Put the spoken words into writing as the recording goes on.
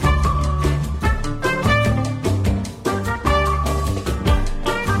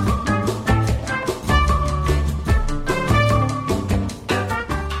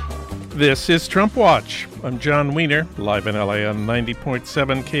This is Trump Watch. I'm John Wiener, live in LA on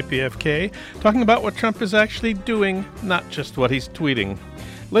 90.7 KPFK, talking about what Trump is actually doing, not just what he's tweeting.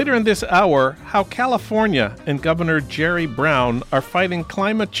 Later in this hour, how California and Governor Jerry Brown are fighting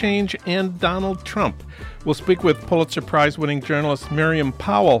climate change and Donald Trump. We'll speak with Pulitzer Prize-winning journalist Miriam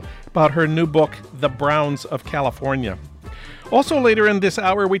Powell about her new book, The Browns of California. Also later in this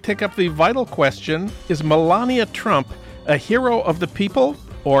hour, we take up the vital question, is Melania Trump a hero of the people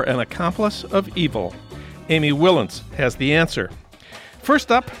or an accomplice of evil? Amy Willens has the answer.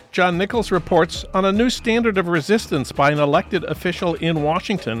 First up, John Nichols reports on a new standard of resistance by an elected official in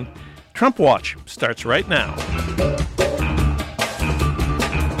Washington. Trump Watch starts right now.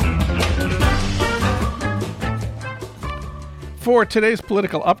 For today's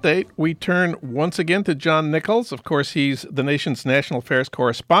political update, we turn once again to John Nichols. Of course, he's the nation's national affairs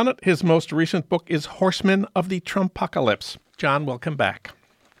correspondent. His most recent book is Horsemen of the Trumpocalypse. John, welcome back.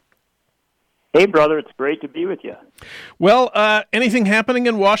 Hey, brother, it's great to be with you. Well, anything happening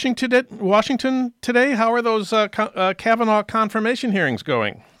in Washington today? How are those Kavanaugh confirmation hearings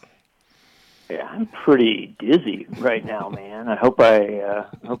going? Yeah, I'm pretty dizzy right now, man. I hope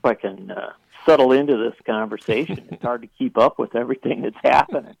I can settle into this conversation. It's hard to keep up with everything that's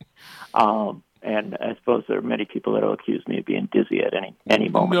happening. And I suppose there are many people that will accuse me of being dizzy at any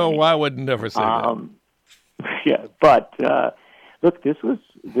moment. No, I would never say that. Yeah, but look, this was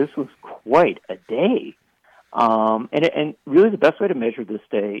quite a day, and really the best way to measure this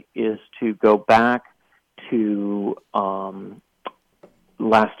day is to go back to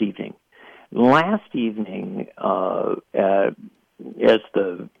last evening. Last evening, as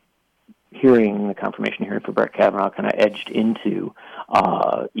the confirmation hearing for Brett Kavanaugh kind of edged into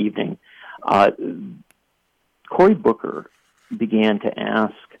evening, Cory Booker began to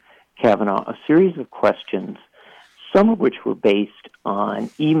ask Kavanaugh a series of questions, some of which were based on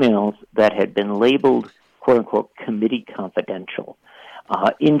emails that had been labeled, quote-unquote, committee confidential.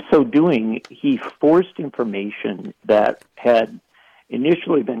 In so doing, he forced information that had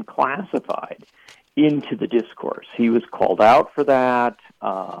initially been classified into the discourse. He was called out for that.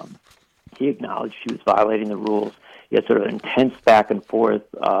 He acknowledged he was violating the rules. He had sort of intense back and forth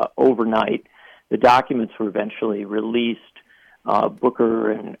overnight. The documents were eventually released.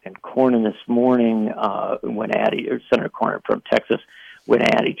 Booker and Cornyn this morning Senator Cornyn from Texas went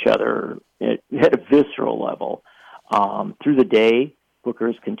at each other at a visceral level. Through the day, Booker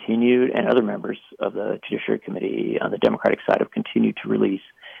has continued, and other members of the Judiciary Committee on the Democratic side have continued to release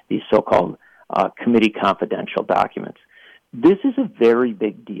these so-called committee confidential documents. This is a very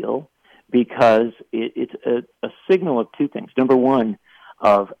big deal because it's a signal of two things. Number one,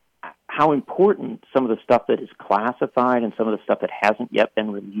 of how important some of the stuff that is classified and some of the stuff that hasn't yet been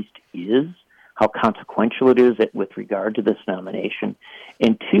released is, how consequential it is with regard to this nomination.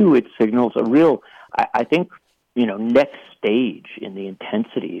 And two, it signals a real, I think, next stage in the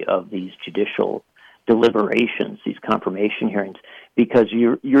intensity of these judicial deliberations, these confirmation hearings, because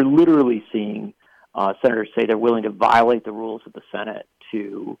you're literally seeing senators say they're willing to violate the rules of the Senate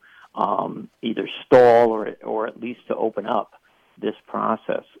to either stall or at least to open up this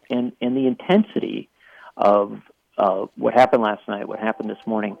process. And the intensity of what happened last night, what happened this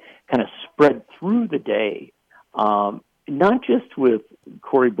morning, kind of spread through the day, not just with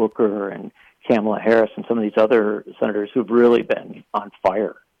Cory Booker and Kamala Harris and some of these other senators who've really been on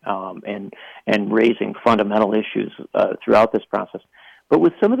fire and raising fundamental issues throughout this process, but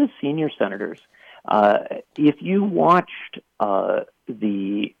with some of the senior senators. If you watched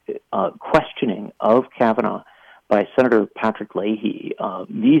the questioning of Kavanaugh by Senator Patrick Leahy,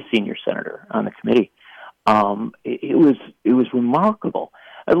 the senior senator on the committee, it was remarkable.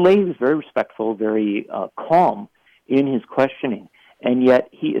 Leahy was very respectful, very calm in his questioning, and yet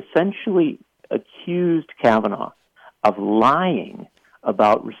he essentially accused Kavanaugh of lying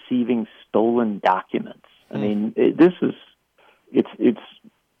about receiving stolen documents. I mean, it's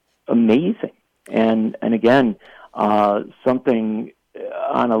amazing, and again, something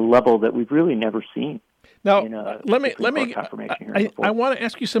on a level that we've really never seen. Now, I want to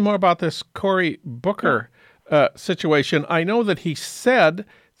ask you some more about this Cory Booker situation. I know that he said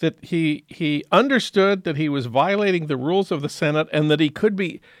that he understood that he was violating the rules of the Senate and that he could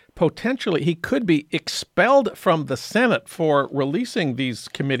be expelled from the Senate for releasing these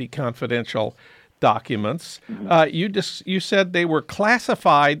committee confidential documents. Mm-hmm. You said they were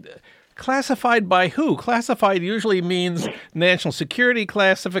classified. Classified by who? Classified usually means national security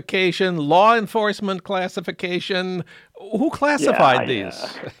classification, law enforcement classification. Who classified these?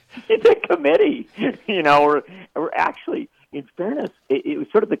 It's a committee, or actually, in fairness, it was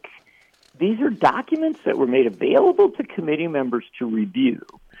sort of these are documents that were made available to committee members to review,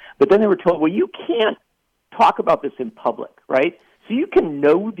 But then they were told, well, you can't talk about this in public, right? So you can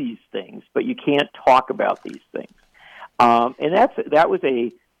know these things, but you can't talk about these things. And that was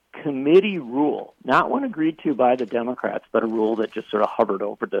a committee rule, not one agreed to by the Democrats, but a rule that just sort of hovered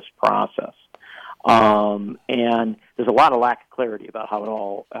over this process. And there's a lot of lack of clarity about how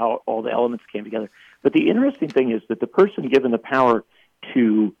all the elements came together. But the interesting thing is that the person given the power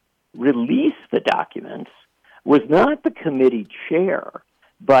to release the documents was not the committee chair,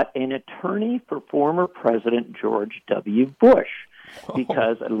 but an attorney for former President George W. Bush,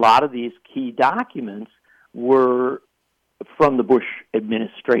 because a lot of these key documents were from the Bush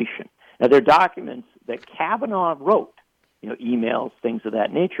administration. Now, they're documents that Kavanaugh wrote, emails, things of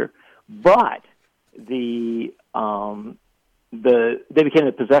that nature, but they became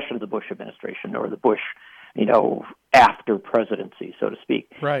the possession of the Bush administration or the Bush, after presidency, so to speak.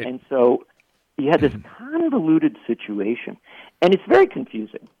 Right. And so you had this convoluted situation, and it's very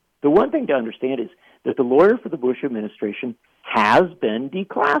confusing. The one thing to understand is that the lawyer for the Bush administration has been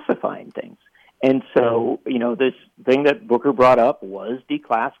declassifying things. And so, this thing that Booker brought up was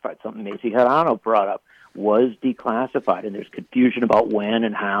declassified. Something Mazie Hirono brought up was declassified, and there's confusion about when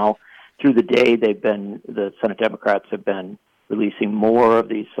and how. Through the day, the Senate Democrats have been releasing more of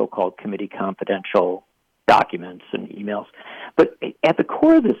these so-called committee confidential documents and emails. But at the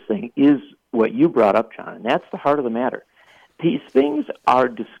core of this thing is what you brought up, John, and that's the heart of the matter. These things are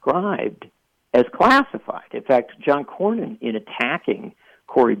described as classified. In fact, John Cornyn, in attacking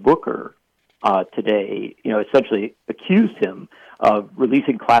Cory Booker today, essentially accused him of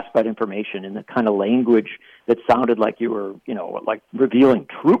releasing classified information in the kind of language that sounded like you were, like revealing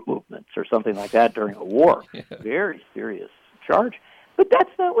troop movements or something like that during a war. Yeah. Very serious charge. But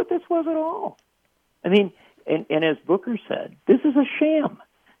that's not what this was at all. I mean, and as Booker said, this is a sham.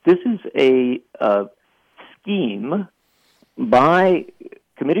 This is a scheme by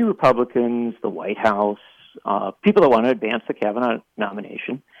committee Republicans, the White House, people that want to advance the Kavanaugh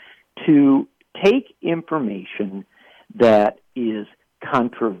nomination, to take information that is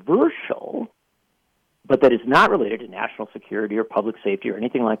controversial, but that is not related to national security or public safety or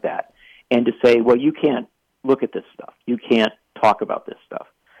anything like that, and to say, well, you can't look at this stuff. You can't talk about this stuff.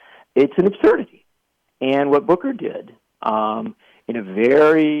 It's an absurdity. And what Booker did in a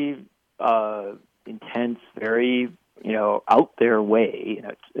very intense, very, out there way,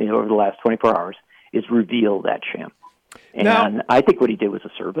 over the last 24 hours, is reveal that sham. And I think what he did was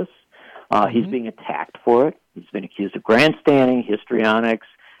a service. He's being attacked for it. He's been accused of grandstanding, histrionics,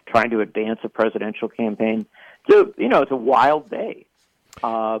 trying to advance a presidential campaign. So, it's a wild day.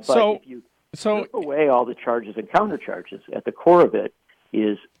 But if you strip away all the charges and countercharges, at the core of it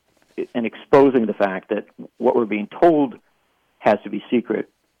is an exposing the fact that what we're being told has to be secret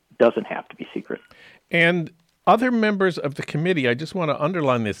doesn't have to be secret. And other members of the committee, I just want to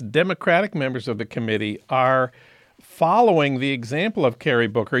underline this, Democratic members of the committee are following the example of Cory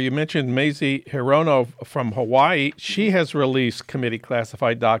Booker. You mentioned Mazie Hirono from Hawaii. She has released committee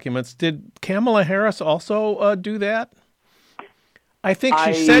classified documents. Did Kamala Harris also do that? I think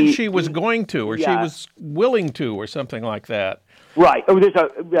she said she was going to, or she was willing to, or something like that. Right. Oh,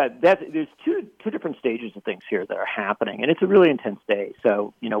 there's two different stages of things here that are happening, and it's a really intense day.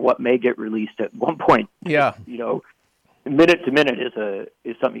 So, what may get released at one point, minute to minute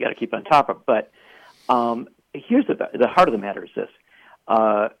is something you got to keep on top of. But here's the heart of the matter is this.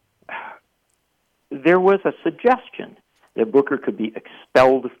 There was a suggestion that Booker could be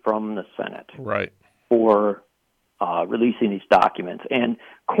expelled from the Senate for releasing these documents. And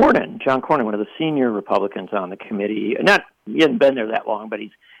John Cornyn, one of the senior Republicans on the committee, he hasn't been there that long, but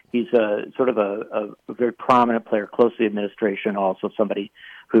he's sort of a very prominent player, close to the administration, also somebody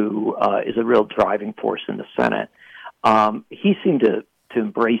who is a real driving force in the Senate. He seemed to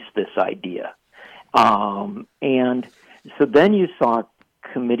embrace this idea. And so then you saw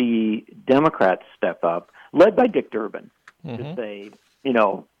committee Democrats step up, led by Dick Durbin, to say,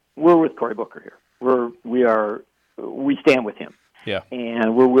 we're with Cory Booker here. We stand with him. Yeah.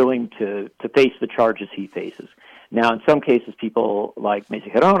 And we're willing to face the charges he faces. Now, in some cases, people like Mazie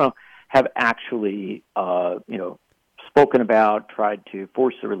Hirono have actually, spoken about, tried to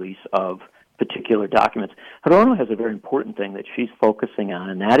force the release of particular documents. Hirono has a very important thing that she's focusing on,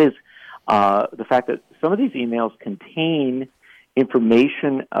 and that is the fact that some of these emails contain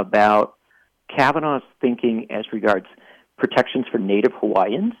information about Kavanaugh's thinking as regards protections for Native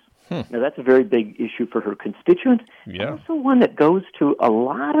Hawaiians. Now, that's a very big issue for her constituents. Yeah. Also one that goes to a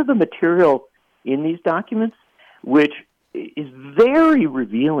lot of the material in these documents, which is very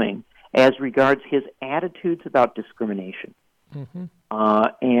revealing as regards his attitudes about discrimination.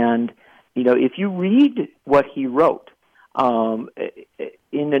 And, if you read what he wrote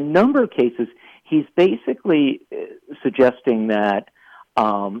In a number of cases, he's basically suggesting that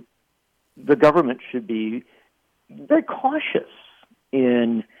the government should be very cautious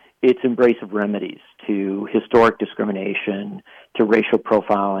in its embrace of remedies to historic discrimination, to racial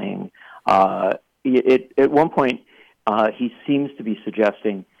profiling. At one point, he seems to be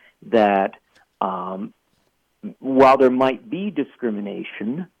suggesting that while there might be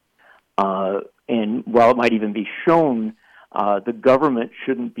discrimination, and while it might even be shown, the government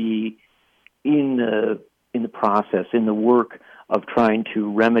shouldn't be in the process, in the work of trying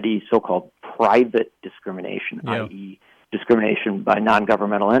to remedy so-called private discrimination, i.e. discrimination by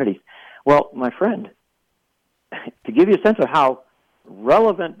non-governmental entities. Well, my friend, to give you a sense of how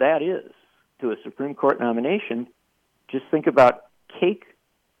relevant that is to a Supreme Court nomination, just think about cake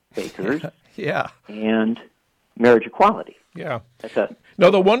bakers and marriage equality. Yeah.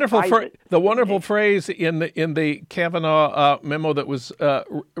 No, the wonderful phrase in the Kavanaugh memo that was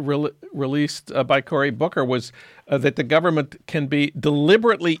released by Cory Booker was that the government can be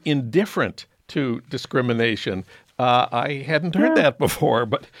deliberately indifferent to discrimination. I hadn't heard that before,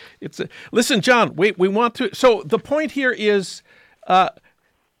 but listen, John. We want to. So the point here is.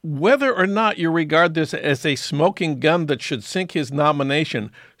 Whether or not you regard this as a smoking gun that should sink his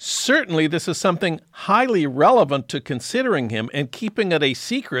nomination, certainly this is something highly relevant to considering him, and keeping it a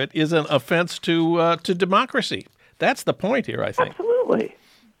secret is an offense to democracy. That's the point here, I think. Absolutely.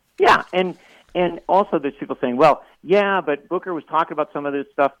 Yeah, and also there's people saying, well, yeah, but Booker was talking about some of this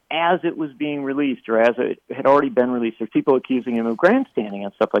stuff as it was being released or as it had already been released. There's people accusing him of grandstanding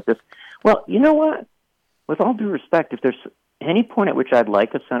and stuff like this. Well, you know what? With all due respect, if there's any point at which I'd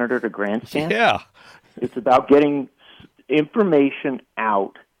like a senator to grandstand, it's about getting information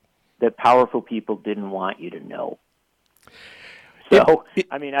out that powerful people didn't want you to know. So,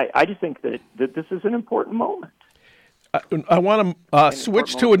 I just think that this is an important moment. I want to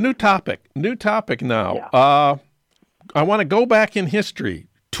switch to a new topic. New topic now. Yeah. I want to go back in history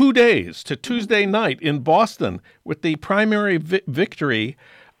 2 days to Tuesday night in Boston with the primary victory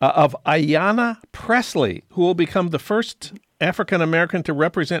of Ayanna Pressley, who will become the first African-American to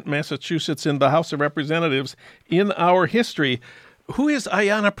represent Massachusetts in the House of Representatives in our history. Who is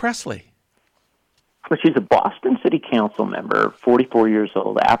Ayanna Pressley? Well, she's a Boston City Council member, 44 years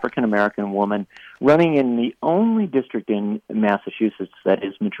old, African-American woman, running in the only district in Massachusetts that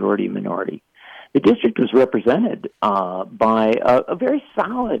is majority-minority. The district was represented by a very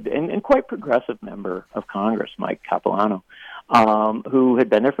solid and quite progressive member of Congress, Mike Capilano, who had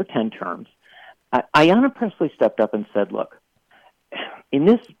been there for 10 terms. Ayanna Pressley stepped up and said, look, in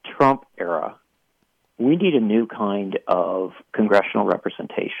this Trump era, we need a new kind of congressional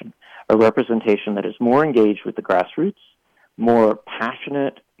representation, a representation that is more engaged with the grassroots, more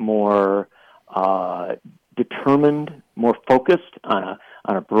passionate, more determined, more focused on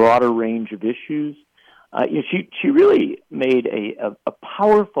a broader range of issues. She really made a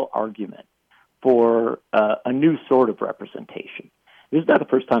powerful argument for a new sort of representation. This is not the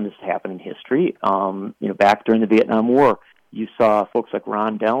first time this has happened in history. Back during the Vietnam War, you saw folks like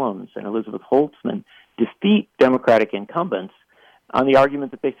Ron Dellums and Elizabeth Holtzman defeat Democratic incumbents on the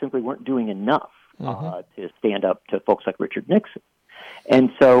argument that they simply weren't doing enough to stand up to folks like Richard Nixon.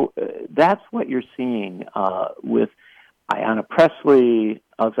 And so that's what you're seeing with Ayanna Pressley,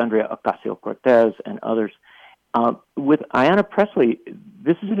 Alexandria Ocasio-Cortez, and others. With Ayanna Pressley,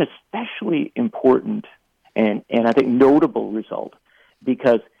 this is an especially important and I think notable result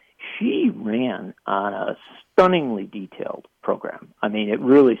because she ran on a stunningly detailed program. I mean, it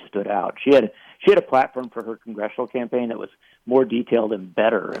really stood out. She had a platform for her congressional campaign that was more detailed and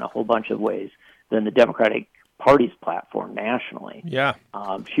better in a whole bunch of ways than the Democratic Party's platform nationally. Yeah.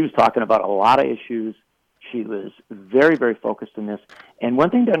 She was talking about a lot of issues. She was very, very focused in this. And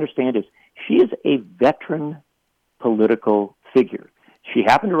one thing to understand is she is a veteran political figure. She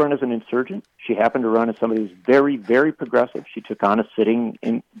happened to run as an insurgent. She happened to run as somebody who's very, very progressive. She took on a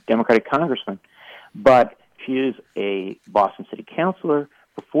sitting Democratic congressman. But she is a Boston City councilor.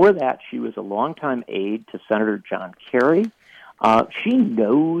 Before that, she was a longtime aide to Senator John Kerry. She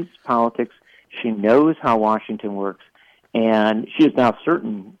knows politics. She knows how Washington works. And she is now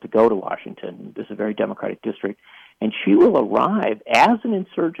certain to go to Washington. This is a very Democratic district. And she will arrive as an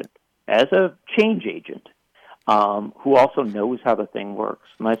insurgent, as a change agent, who also knows how the thing works.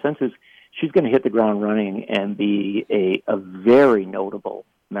 My sense is she's going to hit the ground running and be a very notable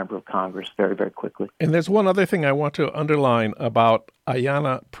member of Congress very, very quickly. And there's one other thing I want to underline about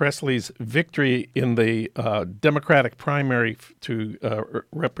Ayanna Pressley's victory in the Democratic primary to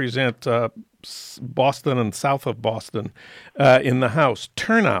represent Boston and south of Boston in the House.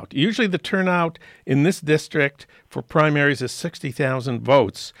 Turnout. Usually the turnout in this district for primaries is 60,000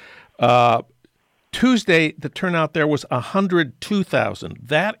 votes. Tuesday, the turnout there was 102,000.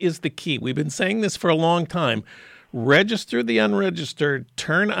 That is the key. We've been saying this for a long time. Register the unregistered,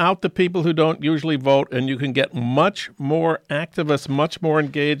 turn out the people who don't usually vote, and you can get much more activists, much more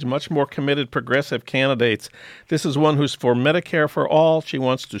engaged, much more committed progressive candidates. This is one who's for Medicare for all. She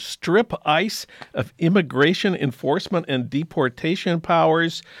wants to strip ICE of immigration enforcement and deportation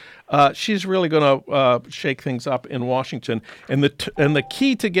powers. She's really going to shake things up in Washington. And the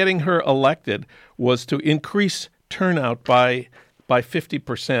key to getting her elected was to increase turnout by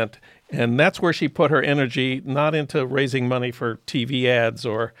 50%. And that's where she put her energy, not into raising money for TV ads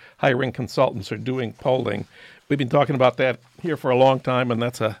or hiring consultants or doing polling. We've been talking about that here for a long time, and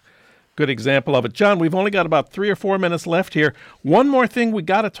that's a good example of it. John, we've only got about 3 or 4 minutes left here. One more thing we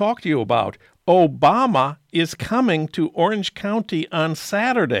got to talk to you about. Obama is coming to Orange County on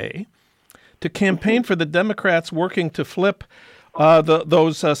Saturday to campaign for the Democrats working to flip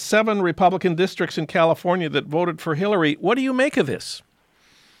those 7 Republican districts in California that voted for Hillary. What do you make of this?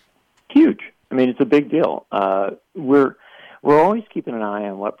 Huge. I mean, it's a big deal. We're always keeping an eye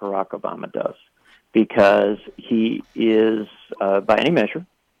on what Barack Obama does because he is, by any measure,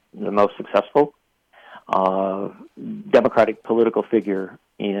 the most successful Democratic political figure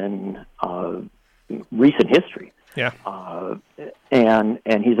in recent history. Yeah. And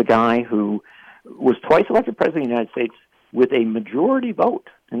he's a guy who was twice elected president of the United States with a majority vote,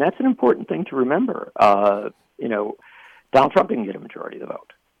 and that's an important thing to remember. Donald Trump didn't get a majority of the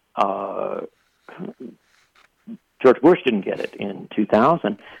vote. George Bush didn't get it in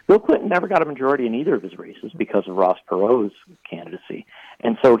 2000. Bill Clinton never got a majority in either of his races because of Ross Perot's candidacy.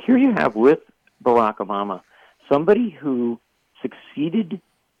 And so here you have with Barack Obama somebody who succeeded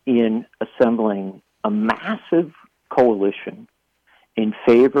in assembling a massive coalition in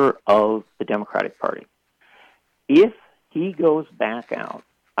favor of the Democratic Party. If he goes back out,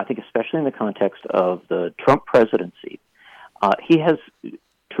 I think especially in the context of the Trump presidency, he has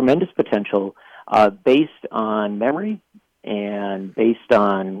tremendous potential based on memory and based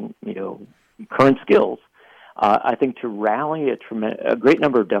on current skills. I think to rally a great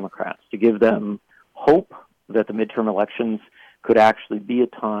number of Democrats, to give them hope that the midterm elections could actually be a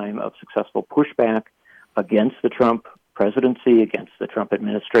time of successful pushback against the Trump presidency, against the Trump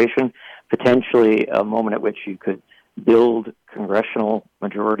administration, potentially a moment at which you could build congressional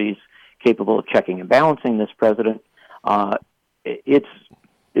majorities capable of checking and balancing this president. It's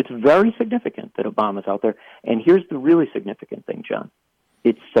very significant that Obama's out there. And here's the really significant thing, John.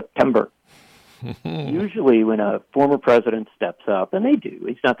 It's September. Usually when a former president steps up, and they do,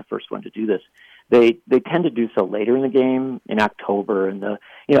 he's not the first one to do this, they tend to do so later in the game, in October, in the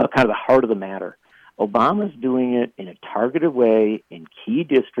kind of the heart of the matter. Obama's doing it in a targeted way in key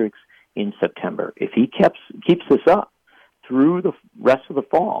districts in September. If he keeps this up through the rest of the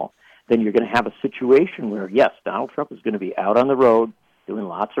fall, then you're going to have a situation where, yes, Donald Trump is going to be out on the road, doing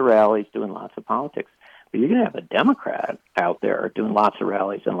lots of rallies, doing lots of politics. But you're going to have a Democrat out there doing lots of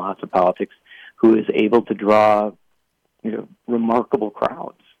rallies and lots of politics who is able to draw, remarkable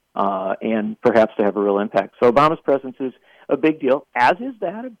crowds and perhaps to have a real impact. So Obama's presence is a big deal, as is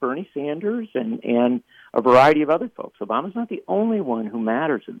that of Bernie Sanders and a variety of other folks. Obama's not the only one who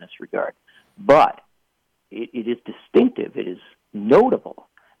matters in this regard, but it is distinctive, it is notable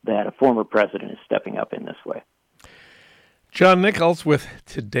that a former president is stepping up in this way. John Nichols with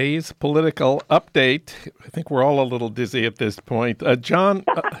today's political update. I think we're all a little dizzy at this point. John,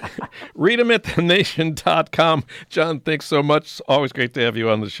 read him at thenation.com. John, thanks so much. Always great to have you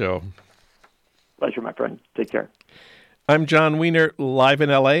on the show. Pleasure, my friend. Take care. I'm John Wiener, live in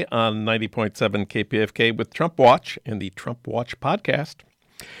L.A. on 90.7 KPFK with Trump Watch and the Trump Watch podcast.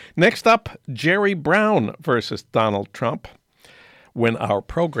 Next up, Jerry Brown versus Donald Trump when our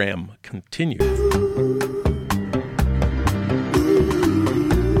program continues.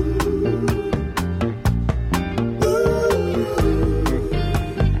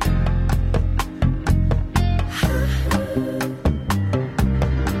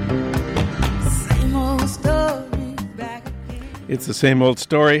 It's the same old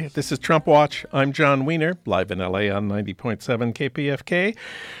story. This is Trump Watch. I'm John Wiener, live in L.A. on 90.7 KPFK,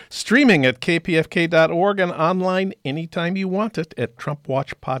 streaming at kpfk.org and online anytime you want it at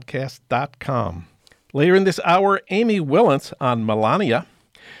trumpwatchpodcast.com. Later in this hour, Amy Willence on Melania.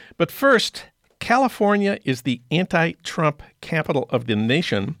 But first, California is the anti-Trump capital of the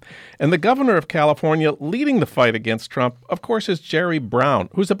nation, and the governor of California leading the fight against Trump, of course, is Jerry Brown,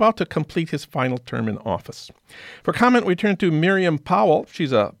 who's about to complete his final term in office. For comment, we turn to Miriam Powell.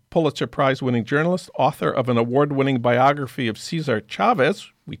 She's a Pulitzer Prize-winning journalist, author of an award-winning biography of Cesar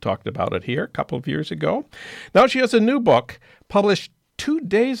Chavez. We talked about it here a couple of years ago. Now she has a new book published 2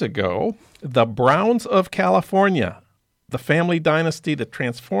 days ago, The Browns of California, the family dynasty that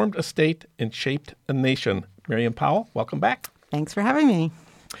transformed a state and shaped a nation. Miriam Powell, welcome back. Thanks for having me.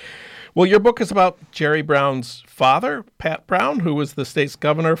 Well, your book is about Jerry Brown's father, Pat Brown, who was the state's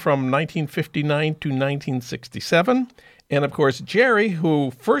governor from 1959 to 1967. And, of course, Jerry,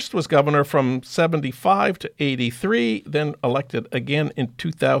 who first was governor from 75 to 83, then elected again in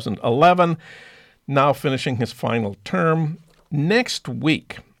 2011, now finishing his final term. Next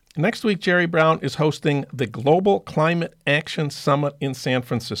week, Jerry Brown is hosting the Global Climate Action Summit in San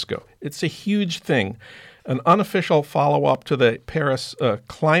Francisco. It's a huge thing, an unofficial follow-up to the Paris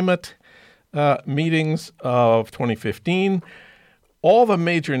climate meetings of 2015. All the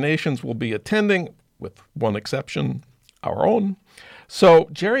major nations will be attending, with one exception, our own. So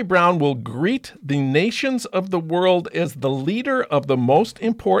Jerry Brown will greet the nations of the world as the leader of the most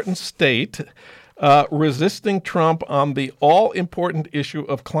important state resisting Trump on the all-important issue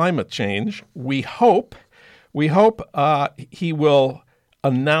of climate change. We hope he will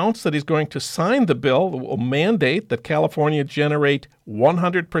announce that he's going to sign the bill that will mandate that California generate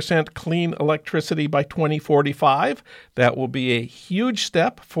 100% clean electricity by 2045. That will be a huge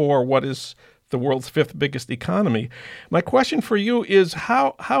step for what is the world's fifth biggest economy. My question for you is,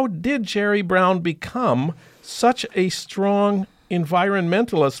 how did Jerry Brown become such a strong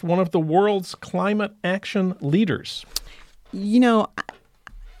environmentalist, one of the world's climate action leaders? You know,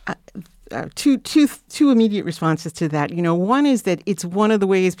 two immediate responses to that. You know, one is that it's one of the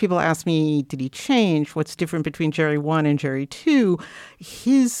ways people ask me, did he change? What's different between Jerry 1 and Jerry 2?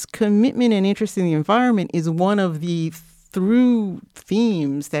 His commitment and interest in the environment is one of the through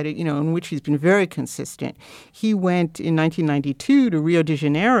themes that, in which he's been very consistent. He went in 1992 to Rio de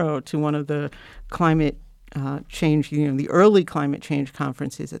Janeiro to one of the climate change, the early climate change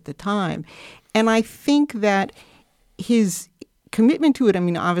conferences at the time. And I think that his commitment to it,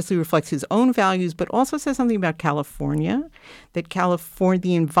 obviously reflects his own values, but also says something about California, that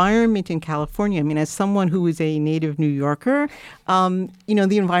the environment in California, as someone who is a native New Yorker, the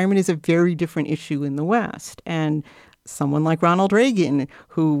environment is a very different issue in the West. And someone like Ronald Reagan,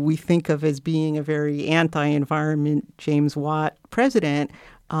 who we think of as being a very anti-environment James Watt president,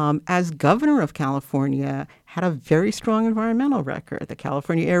 as governor of California, had a very strong environmental record. The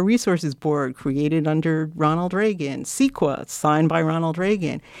California Air Resources Board, created under Ronald Reagan, CEQA, signed by Ronald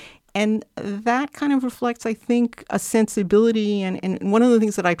Reagan. And that kind of reflects, I think, a sensibility. And one of the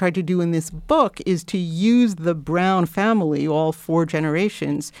things that I tried to do in this book is to use the Brown family, all 4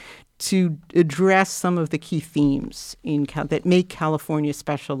 generations, to address some of the key themes that make California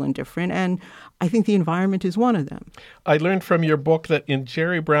special and different. And I think the environment is one of them. I learned from your book that in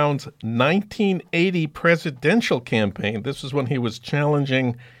Jerry Brown's 1980 presidential campaign, this is when he was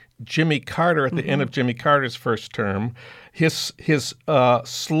challenging Jimmy Carter at the end of Jimmy Carter's first term, his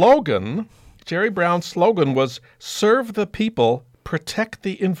slogan, Jerry Brown's slogan, was "Serve the people, protect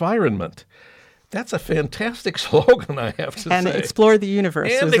the environment." That's a fantastic slogan, I have to say. And explore the universe.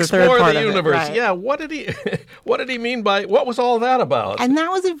 And explore the universe. Right. Yeah. What did he mean by, what was all that about? And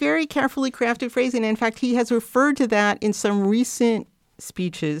that was a very carefully crafted phrase. And in fact, he has referred to that in some recent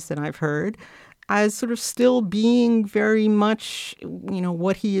speeches that I've heard as sort of still being very much,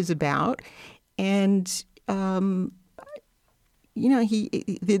 what he is about. And, there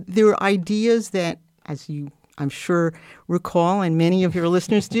are ideas that, as you I'm sure recall, and many of your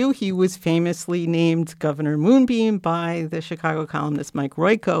listeners do, he was famously named Governor Moonbeam by the Chicago columnist Mike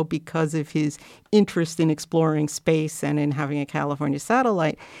Royko because of his interest in exploring space and in having a California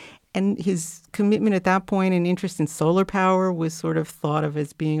satellite. And his commitment at that point and interest in solar power was sort of thought of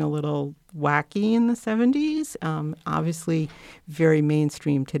as being a little wacky in the 70s, obviously very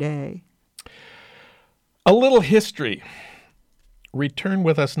mainstream today. A little history. Return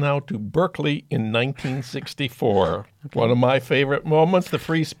with us now to Berkeley in 1964. Okay. One of my favorite moments. The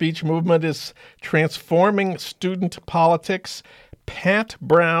free speech movement is transforming student politics. Pat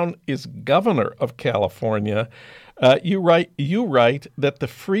Brown is governor of California. You write that the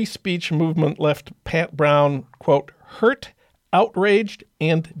free speech movement left Pat Brown, quote, hurt, outraged,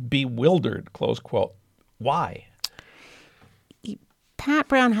 and bewildered, close quote. Why? Pat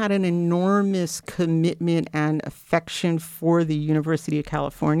Brown had an enormous commitment and affection for the University of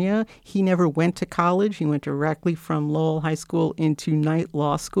California. He never went to college. He went directly from Lowell High School into Knight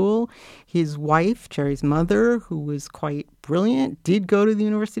Law School. His wife, Jerry's mother, who was quite brilliant, did go to the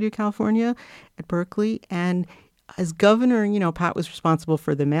University of California at Berkeley. And as governor, Pat was responsible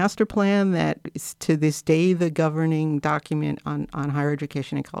for the master plan that is to this day the governing document on higher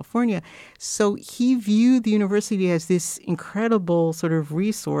education in California. So he viewed the university as this incredible sort of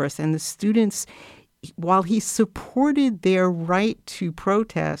resource. And the students, while he supported their right to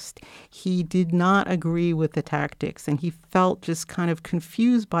protest, he did not agree with the tactics. And he felt just kind of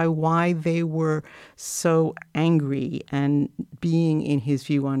confused by why they were so angry and being, in his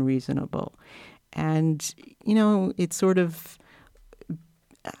view, unreasonable. And, it's sort of,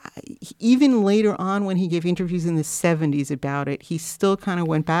 even later on when he gave interviews in the 70s about it, he still kind of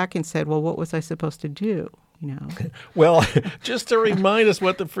went back and said, well, what was I supposed to do? Well, just to remind us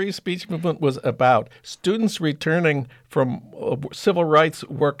what the free speech movement was about, students returning from civil rights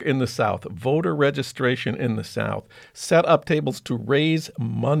work in the South, voter registration in the South, set up tables to raise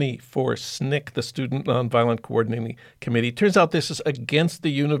money for SNCC, the Student Nonviolent Coordinating Committee. Turns out this is against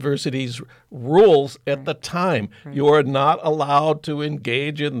the university's rules at the time. Right. You are not allowed to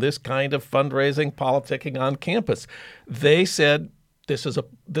engage in this kind of fundraising, politicking on campus. They said, this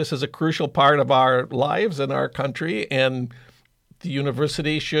is a crucial part of our lives and our country, and the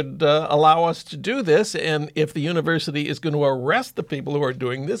university should allow us to do this. And if the university is going to arrest the people who are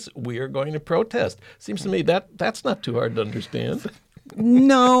doing this, we are going to protest. Seems to me that's not too hard to understand.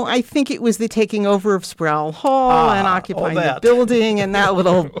 No, I think it was the taking over of Sproul Hall and occupying the building and that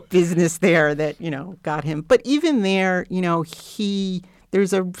little business there that, got him. But even there,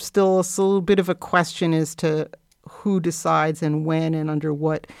 there's still a little bit of a question as to who decides and when and under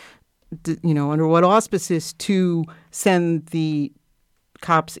what auspices to send the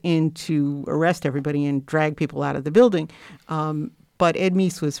cops in to arrest everybody and drag people out of the building. But Ed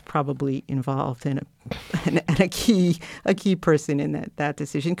Meese was probably involved in a key person in that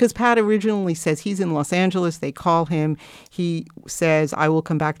decision. Because Pat originally says he's in Los Angeles. They call him. He says, I will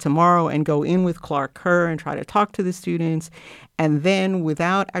come back tomorrow and go in with Clark Kerr and try to talk to the students. And then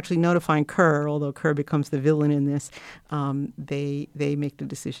without actually notifying Kerr, although Kerr becomes the villain in this, they make the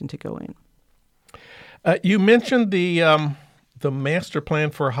decision to go in. You mentioned the master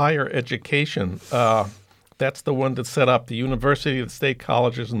plan for higher education. That's the one that set up the university, the state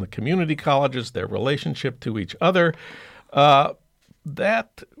colleges, and the community colleges, their relationship to each other.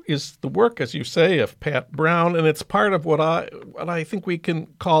 That is the work, as you say, of Pat Brown, and it's part of what I think we can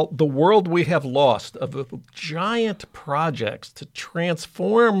call the world we have lost, of the giant projects to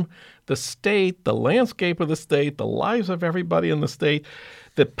transform the state, the landscape of the state, the lives of everybody in the state.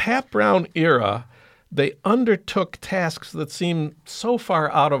 The Pat Brown era, they undertook tasks that seem so far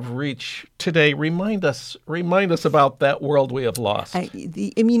out of reach today. Remind us about that world we have lost. Pat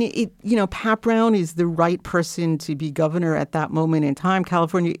Brown is the right person to be governor at that moment in time.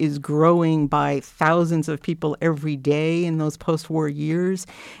 California is growing by thousands of people every day in those post-war years.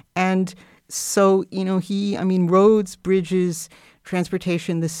 And so, roads, bridges,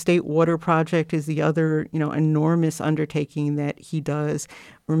 transportation, the State Water Project is the other, enormous undertaking that he does.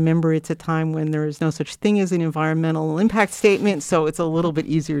 Remember, it's a time when there is no such thing as an environmental impact statement, so it's a little bit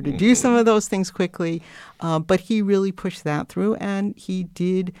easier to do some of those things quickly. But he really pushed that through, and he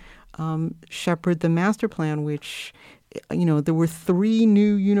did shepherd the master plan, which, there were 3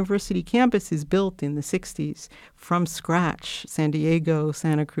 new university campuses built in the 60s from scratch: San Diego,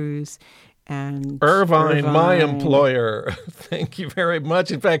 Santa Cruz, and Irvine, my employer. Thank you very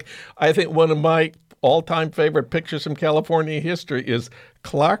much. In fact, I think one of my all-time favorite pictures from California history is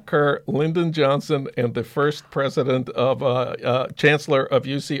Clark Kerr, Lyndon Johnson, and the first president of chancellor of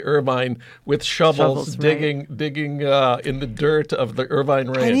UC Irvine with shovels digging in the dirt of the Irvine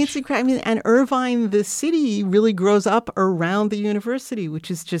Ranch. And it's incredible. And Irvine, the city, really grows up around the university, which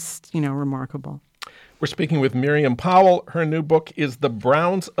is just, remarkable. We're speaking with Miriam Powell. Her new book is The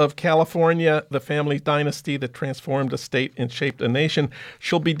Browns of California, the Family Dynasty That Transformed a State and Shaped a Nation.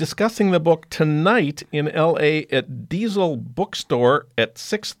 She'll be discussing the book tonight in L.A. at Diesel Bookstore at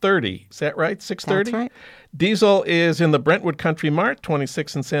 6:30. Is that right? 6:30? That's right. Diesel is in the Brentwood Country Mart,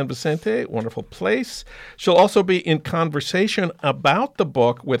 26 in San Vicente. Wonderful place. She'll also be in conversation about the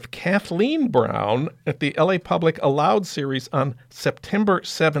book with Kathleen Brown at the L.A. Public Aloud series on September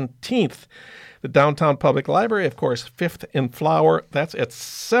 17th. The Downtown Public Library, of course, 5th and Flower. That's at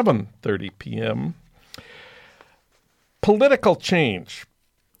 7:30 p.m. Political change.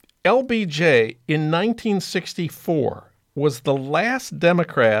 LBJ in 1964 was the last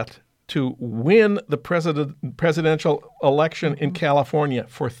Democrat to win the presidential election in California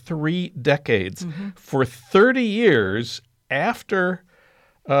for 3 decades. For 30 years after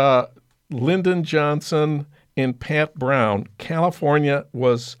Lyndon Johnson and Pat Brown, California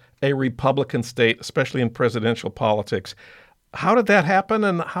was a Republican state, especially in presidential politics. How did that happen,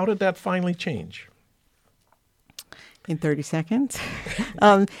 and how did that finally change? In 30 seconds.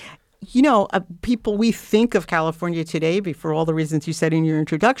 People, we think of California today, for all the reasons you said in your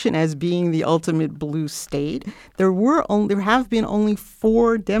introduction, as being the ultimate blue state. There have been only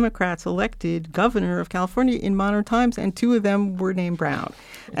 4 Democrats elected governor of California in modern times, and 2 of them were named Brown.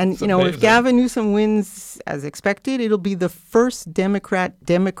 And, if Gavin Newsom wins as expected, it'll be the first Democrat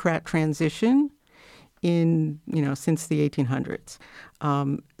transition since the 1800s.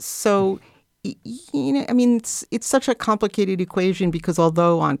 It's such a complicated equation because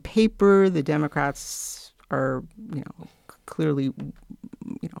although on paper the Democrats are, clearly,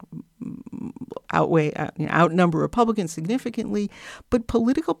 outnumber Republicans significantly, but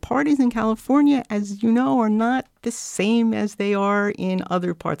political parties in California, as you know, are not the same as they are in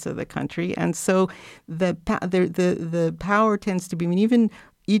other parts of the country, and so the power tends to be. Even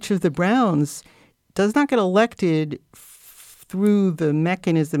each of the Browns does not get elected through the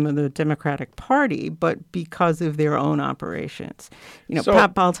mechanism of the Democratic Party, but because of their own operations.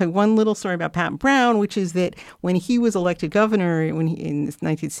 I'll tell you one little story about Pat Brown, which is that when he was elected governor in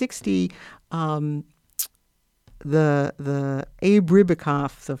 1960, the Abe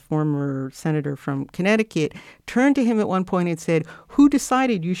Ribicoff, the former senator from Connecticut, turned to him at one point and said, "Who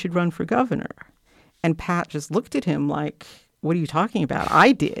decided you should run for governor?" And Pat just looked at him like, "What are you talking about?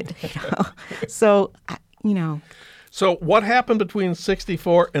 I did." So. So what happened between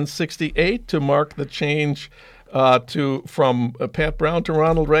 64 and 68 to mark the change from Pat Brown to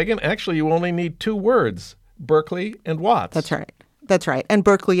Ronald Reagan? Actually, you only need 2 words, Berkeley and Watts. That's right. And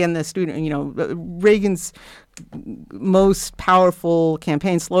Berkeley and the student, Reagan's most powerful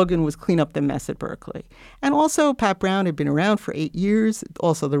campaign slogan was "Clean up the mess at Berkeley." And also Pat Brown had been around for 8 years,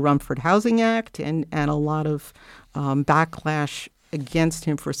 also the Rumford Housing Act and a lot of backlash against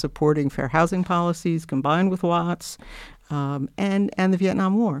him for supporting fair housing policies combined with Watts and the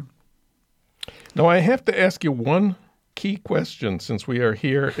Vietnam War. Now, I have to ask you one key question since we are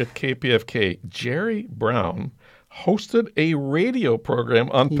here at KPFK. Jerry Brown hosted a radio program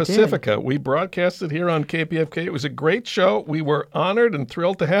on Pacifica. We broadcast it here on KPFK. It was a great show. We were honored and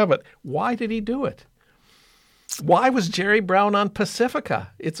thrilled to have it. Why did he do it? Why was Jerry Brown on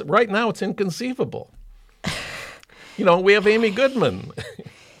Pacifica? Right now it's inconceivable. We have Amy Goodman.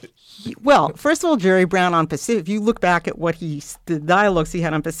 Well, first of all, Jerry Brown on Pacifica, if you look back at the dialogues he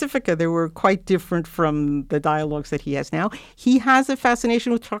had on Pacifica, they were quite different from the dialogues that he has now. He has a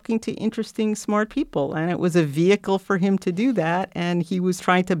fascination with talking to interesting, smart people, and it was a vehicle for him to do that. And he was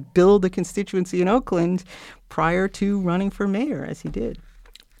trying to build a constituency in Oakland prior to running for mayor, as he did.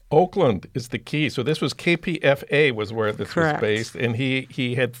 Oakland is the key. So this was KPFA was where this Correct. was based. And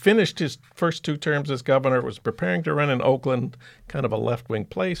he had finished his first 2 terms as governor, was preparing to run in Oakland, kind of a left-wing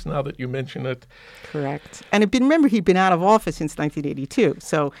place now that you mention it. Correct. And remember, he'd been out of office since 1982.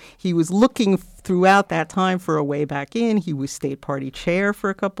 So he was looking throughout that time for a way back in. He was state party chair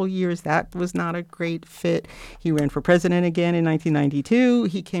for a couple years. That was not a great fit. He ran for president again in 1992.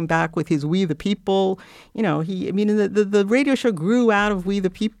 He came back with his We the People. The radio show grew out of We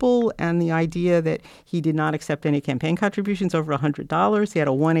the People and the idea that he did not accept any campaign contributions over $100. He had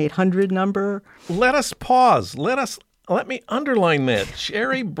a 1-800 number. Let us pause. Let me underline that.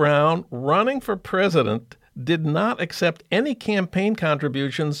 Jerry Brown, running for president, did not accept any campaign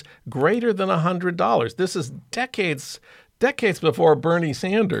contributions greater than $100. This is decades before Bernie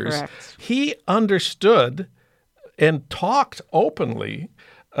Sanders. Correct. He understood and talked openly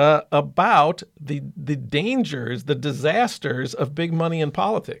about the dangers, the disasters of big money in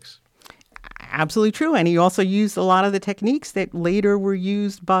politics. Absolutely true. And he also used a lot of the techniques that later were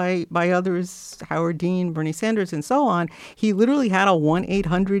used by others, Howard Dean, Bernie Sanders, and so on. He literally had a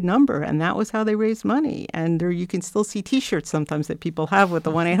 1-800 number, and that was how they raised money. And there you can still see T-shirts sometimes that people have with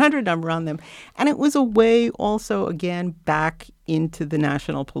the 1-800 number on them. And it was a way also, again, back into the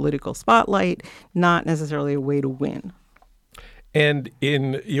national political spotlight, not necessarily a way to win. And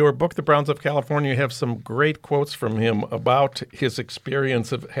in your book, The Browns of California, you have some great quotes from him about his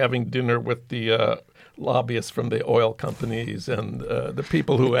experience of having dinner with the lobbyists from the oil companies and the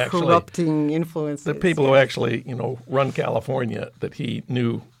people who actually corrupting influences. The people who actually, run California that he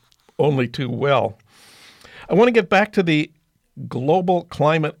knew only too well. I want to get back to the Global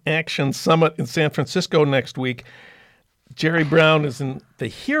Climate Action Summit in San Francisco next week. Jerry Brown is the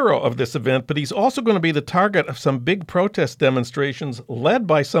hero of this event, but he's also going to be the target of some big protest demonstrations led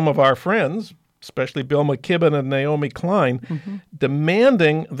by some of our friends, especially Bill McKibben and Naomi Klein,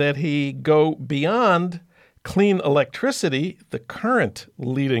 demanding that he go beyond clean electricity, the current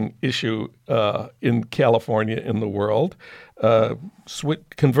leading issue in California, in the world,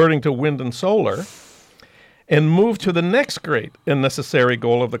 converting to wind and solar, and move to the next great and necessary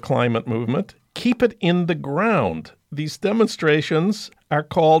goal of the climate movement, keep it in the ground. These demonstrations are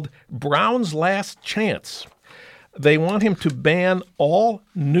called Brown's Last Chance. They want him to ban all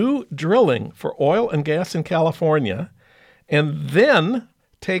new drilling for oil and gas in California, and then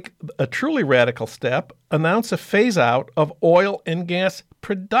take a truly radical step, announce a phase-out of oil and gas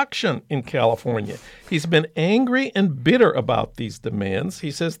production in California. He's been angry and bitter about these demands.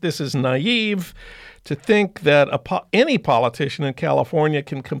 He says this is naive to think that any politician in California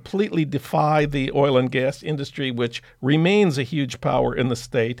can completely defy the oil and gas industry, which remains a huge power in the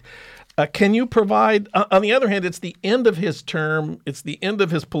state. Can you provide, on the other hand, it's the end of his term, it's the end of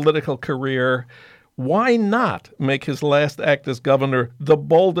his political career. Why not make his last act as governor the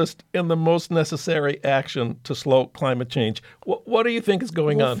boldest and the most necessary action to slow climate change? What do you think is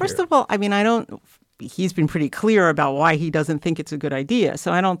going on first here? of all, I mean, he's been pretty clear about why he doesn't think it's a good idea.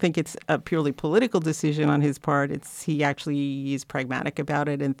 So I don't think it's a purely political decision on his part. He actually is pragmatic about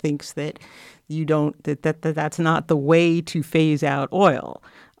it and thinks that that's not the way to phase out oil.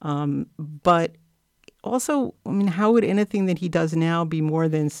 But also, I mean, how would anything that he does now be more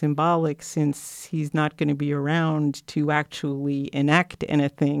than symbolic, since he's not going to be around to actually enact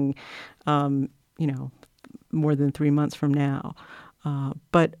anything, more than 3 months from now?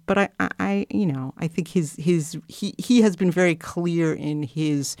 But I think he has been very clear in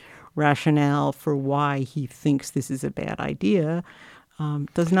his rationale for why he thinks this is a bad idea.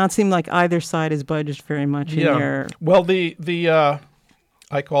 Does not seem like either side has budged very much in their. Well,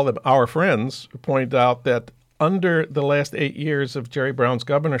 I call them our friends, point out that under the last 8 years of Jerry Brown's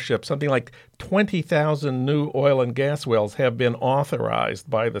governorship, something like 20,000 new oil and gas wells have been authorized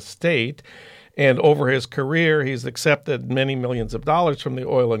by the state. And over his career, he's accepted many millions of dollars from the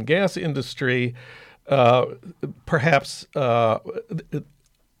oil and gas industry. Perhaps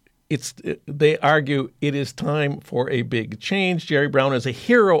they argue it is time for a big change. Jerry Brown is a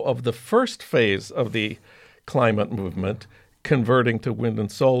hero of the first phase of the climate movement, converting to wind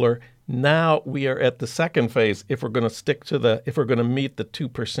and solar. Now we are at the second phase. If we're going to meet the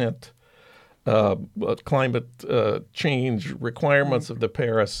 2% climate change requirements of the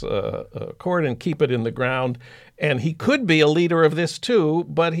Paris Accord and keep it in the ground. And he could be a leader of this too,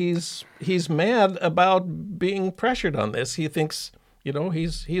 but he's mad about being pressured on this. He thinks,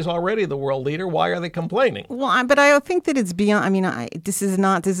 he's already the world leader. Why are they complaining? Well, but I think that it's beyond. I mean, this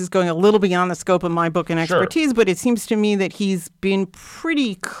is going a little beyond the scope of my book and expertise. Sure. But it seems to me that he's been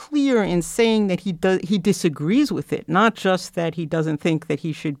pretty clear in saying that he disagrees with it. Not just that he doesn't think that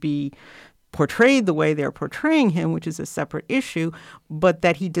he should be portrayed the way they're portraying him, which is a separate issue, but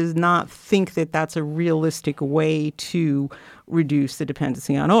that he does not think that that's a realistic way to reduce the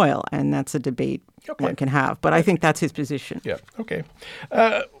dependency on oil. And that's a debate one can have. But I think that's his position. Yeah. Okay.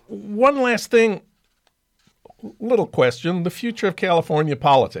 One last thing, little question, the future of California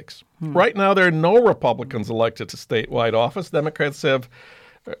politics. Right now, there are no Republicans elected to statewide office. Democrats have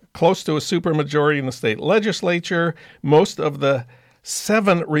close to a supermajority in the state legislature. Most of the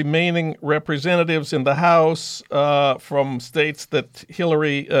 7 remaining representatives in the House from states that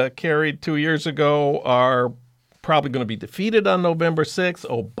Hillary carried 2 years ago are probably going to be defeated on November 6th.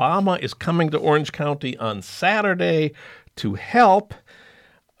 Obama is coming to Orange County on Saturday to help.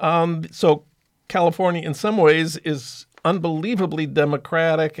 So California, in some ways, is unbelievably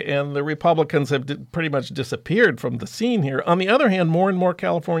democratic, and the Republicans have pretty much disappeared from the scene here. On the other hand, more and more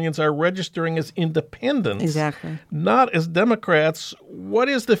Californians are registering as independents, exactly, not as Democrats. What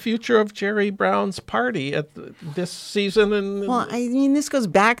is the future of Jerry Brown's party at this season? Well, I mean, this goes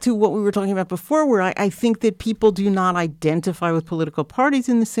back to what we were talking about before, where I think that people do not identify with political parties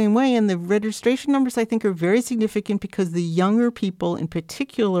in the same way. And the registration numbers, I think, are very significant because the younger people in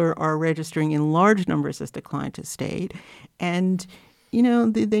particular are registering in large numbers as decline to state. And,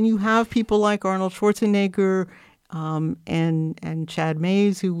 then you have people like Arnold Schwarzenegger and Chad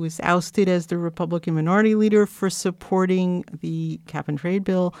Mays, who was ousted as the Republican minority leader for supporting the cap and trade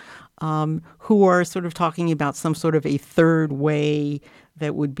bill, who are sort of talking about some sort of a third way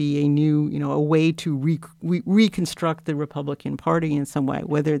that would be a new, a way to reconstruct the Republican Party in some way,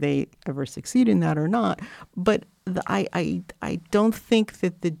 whether they ever succeed in that or not. But I don't think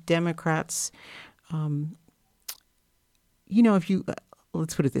that the Democrats, if you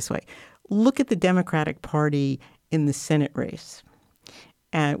let's put it this way, look at the Democratic Party in the Senate race.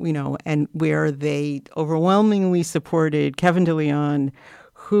 And, and where they overwhelmingly supported Kevin DeLeon,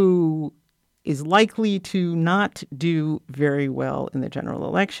 who is likely to not do very well in the general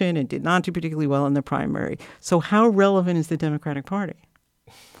election and did not do particularly well in the primary. So how relevant is the Democratic Party?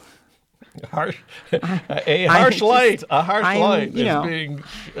 A harsh light is being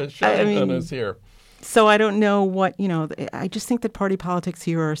shined on us here. So I don't know what, I just think that party politics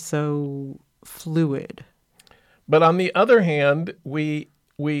here are so fluid. But on the other hand, we're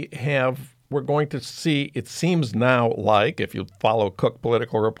going to see, it seems now like, if you follow Cook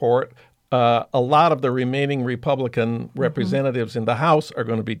Political Report, a lot of the remaining Republican representatives in the House are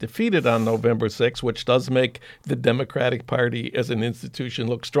going to be defeated on November 6th, which does make the Democratic Party as an institution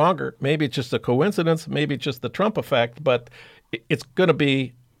look stronger. Maybe it's just a coincidence, maybe it's just the Trump effect, but it's going to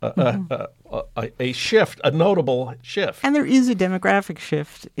be a shift, a notable shift. And there is a demographic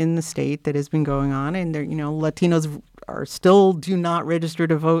shift in the state that has been going on, and there, Latinos do not register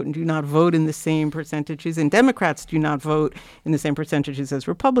to vote and do not vote in the same percentages, and Democrats do not vote in the same percentages as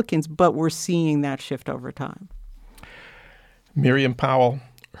Republicans, but we're seeing that shift over time. Miriam Powell,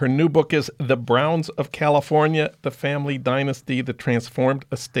 her new book is The Browns of California, The Family Dynasty That Transformed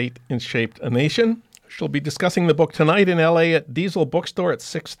a State and Shaped a Nation. She'll be discussing the book tonight in L.A. at Diesel Bookstore at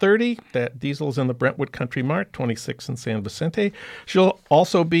 6:30. That Diesel's in the Brentwood Country Mart, 26 in San Vicente. She'll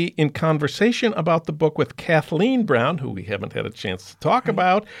also be in conversation about the book with Kathleen Brown, who we haven't had a chance to talk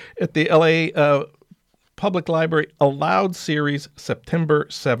about, at the L.A. Public Library Aloud series, September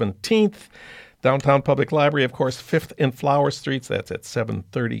 17th. Downtown Public Library, of course, 5th and Flower Streets. That's at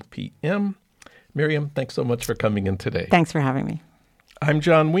 7:30 p.m. Miriam, thanks so much for coming in today. Thanks for having me. I'm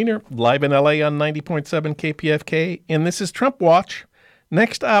John Wiener, live in L.A. on 90.7 KPFK, and this is Trump Watch.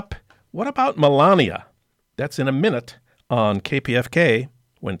 Next up, what about Melania? That's in a minute on KPFK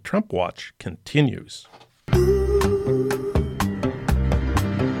when Trump Watch continues.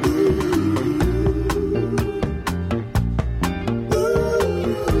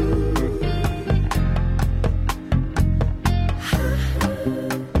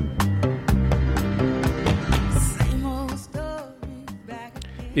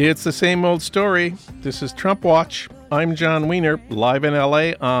 It's the same old story. This is Trump Watch. I'm John Wiener, live in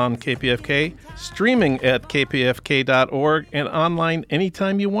L.A. on KPFK, streaming at kpfk.org, and online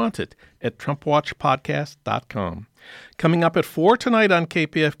anytime you want it at TrumpWatchPodcast.com. Coming up at 4 tonight on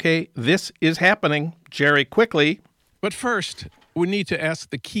KPFK, This Is Happening, Jerry Quickly. But first, we need to ask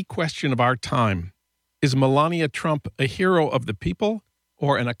the key question of our time. Is Melania Trump a hero of the people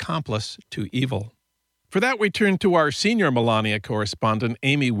or an accomplice to evil? For that, we turn to our senior Melania correspondent,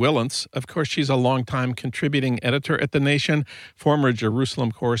 Amy Willants. Of course, she's a longtime contributing editor at The Nation, former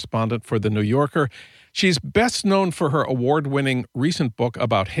Jerusalem correspondent for The New Yorker. She's best known for her award-winning recent book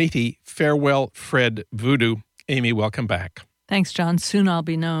about Haiti, Farewell, Fred Voodoo. Amy, welcome back. Thanks, John. Soon I'll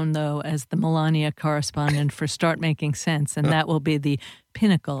be known, though, as the Melania correspondent for Start Making Sense, and that will be the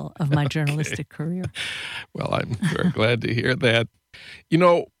pinnacle of my journalistic career. Well, I'm very glad to hear that. You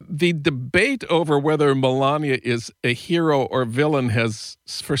know, the debate over whether Melania is a hero or villain has,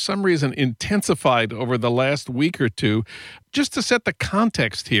 for some reason, intensified over the last week or two. Just to set the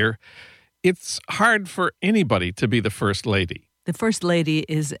context here, it's hard for anybody to be the first lady. The first lady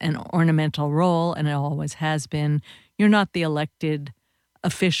is an ornamental role, and it always has been. You're not the elected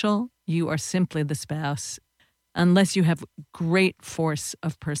official. You are simply the spouse, unless you have great force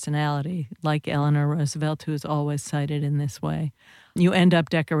of personality, like Eleanor Roosevelt, who is always cited in this way. You end up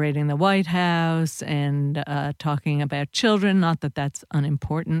decorating the White House and talking about children, not that that's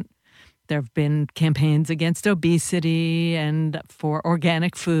unimportant. There have been campaigns against obesity and for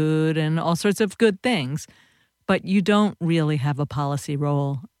organic food and all sorts of good things. But you don't really have a policy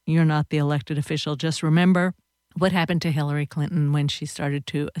role. You're not the elected official. Just remember what happened to Hillary Clinton when she started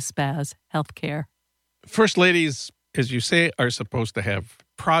to espouse health care. First ladies, as you say, are supposed to have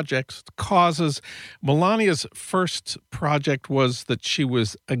projects, causes. Melania's first project was that she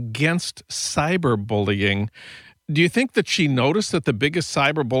was against cyberbullying. Do you think that she noticed that the biggest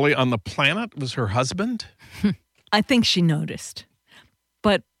cyberbully on the planet was her husband? I think she noticed.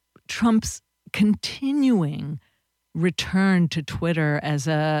 But Trump's continuing return to Twitter as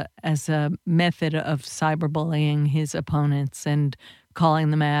a method of cyberbullying his opponents and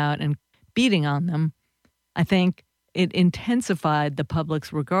calling them out and beating on them, I think it intensified the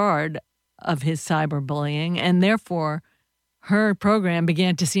public's regard of his cyberbullying, and therefore her program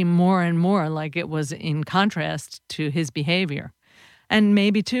began to seem more and more like it was in contrast to his behavior. And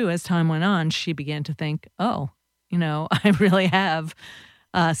maybe, too, as time went on, she began to think, I really have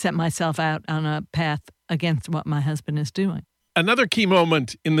set myself out on a path against what my husband is doing. Another key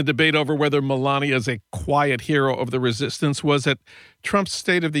moment in the debate over whether Melania is a quiet hero of the resistance was at Trump's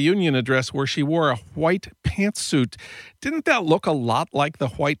State of the Union address, where she wore a white pantsuit. Didn't that look a lot like the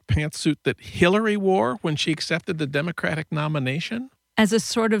white pantsuit that Hillary wore when she accepted the Democratic nomination? As a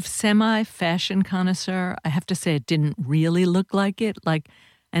sort of semi-fashion connoisseur, I have to say it didn't really look like it. Like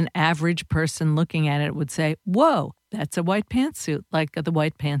an average person looking at it would say, whoa, that's a white pantsuit, like the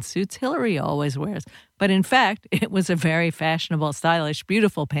white pantsuits Hillary always wears. But in fact, it was a very fashionable, stylish,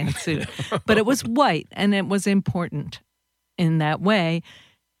 beautiful pantsuit. But it was white, and it was important in that way,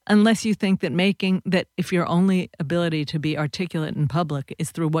 unless you think that if your only ability to be articulate in public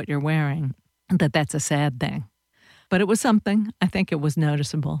is through what you're wearing, that's a sad thing. But it was something. I think it was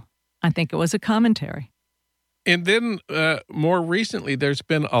noticeable. I think it was a commentary. And then more recently, there's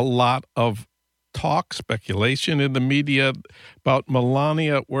been a lot of talk, speculation in the media about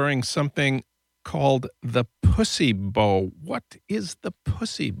Melania wearing something called the pussy bow. What is the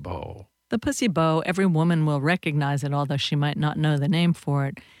pussy bow? The pussy bow, every woman will recognize it, although she might not know the name for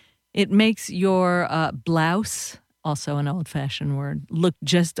it. It makes your blouse, also an old-fashioned word, look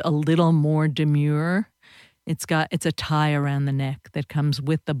just a little more demure. It's a tie around the neck that comes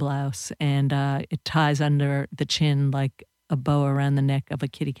with the blouse, and it ties under the chin like a bow around the neck of a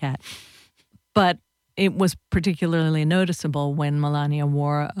kitty cat. But it was particularly noticeable when Melania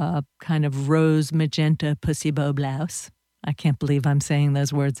wore a kind of rose magenta pussy bow blouse. I can't believe I'm saying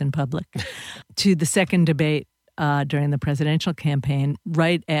those words in public. To the second debate during the presidential campaign,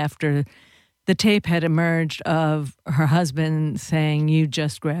 right after the tape had emerged of her husband saying, "You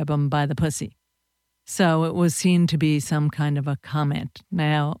just grab him by the pussy." So it was seen to be some kind of a comment.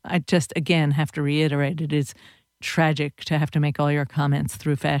 Now, I just, again, have to reiterate, it is tragic to have to make all your comments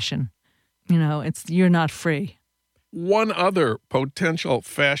through fashion. You're not free. One other potential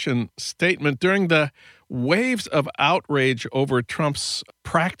fashion statement during the waves of outrage over Trump's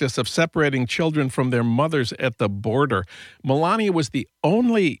practice of separating children from their mothers at the border, Melania was the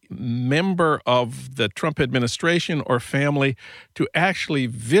only member of the Trump administration or family to actually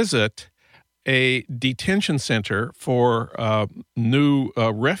visit a detention center for new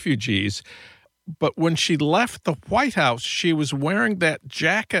refugees. But when she left the White House, she was wearing that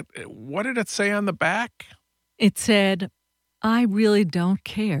jacket. What did it say on the back? It said, "I really don't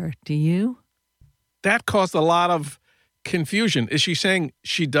care. Do you?" That caused a lot of confusion. Is she saying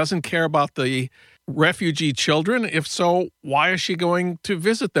she doesn't care about the refugee children? If so, why is she going to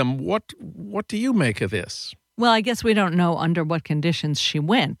visit them? What do you make of this? Well, I guess we don't know under what conditions she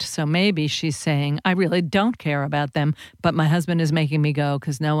went. So maybe she's saying, I really don't care about them, but my husband is making me go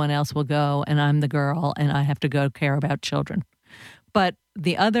because no one else will go, and I'm the girl, and I have to go care about children. But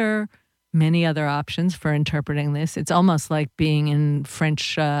many other options for interpreting this, it's almost like being in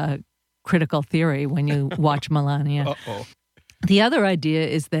French critical theory when you watch Melania. Uh-oh. The other idea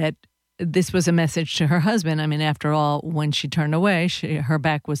is that this was a message to her husband. I mean, after all, when she turned away, her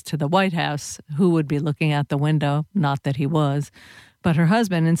back was to the White House, who would be looking out the window, not that he was, but her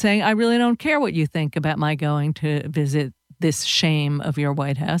husband, and saying, I really don't care what you think about my going to visit this shame of your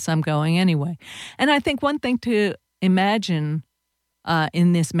White House. I'm going anyway. And I think one thing to imagine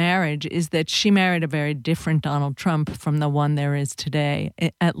in this marriage is that she married a very different Donald Trump from the one there is today,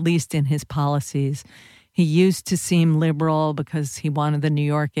 at least in his policies. He used to seem liberal because he wanted the New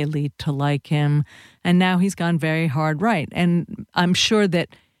York elite to like him, and now he's gone very hard right. And I'm sure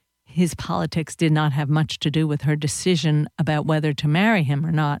that his politics did not have much to do with her decision about whether to marry him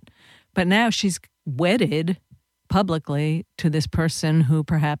or not. But now she's wedded publicly to this person who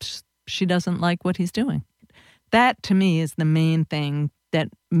perhaps she doesn't like what he's doing. That, to me, is the main thing that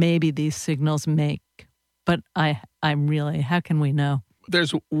maybe these signals make. But I'm really, how can we know?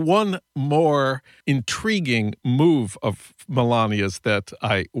 There's one more intriguing move of Melania's that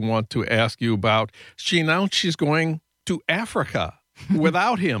I want to ask you about. She announced she's going to Africa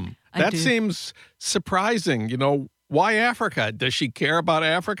without him. That seems surprising. Why Africa? Does she care about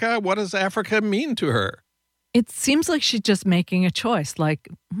Africa? What does Africa mean to her? It seems like she's just making a choice. Like,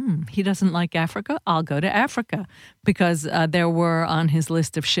 he doesn't like Africa? I'll go to Africa. Because there were on his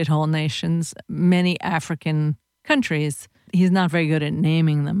list of shithole nations many African countries. He's not very good at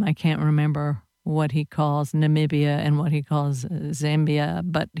naming them. I can't remember what he calls Namibia and what he calls Zambia,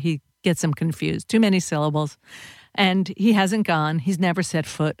 but he gets them confused. Too many syllables. And he hasn't gone. He's never set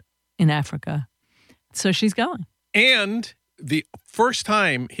foot in Africa. So she's going. And the first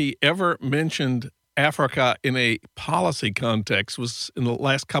time he ever mentioned Africa in a policy context was in the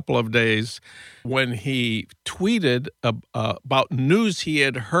last couple of days when he tweeted about news he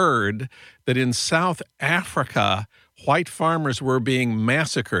had heard that in South Africa, white farmers were being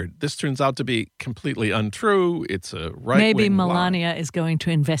massacred. This turns out to be completely untrue. It's a right-wing Maybe lie. Melania is going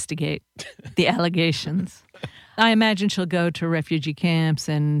to investigate the allegations. I imagine she'll go to refugee camps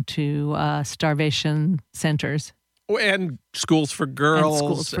and to starvation centers. And schools for girls. And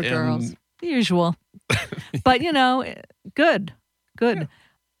schools for girls. The usual. But, good.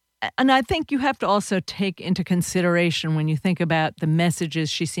 And I think you have to also take into consideration when you think about the messages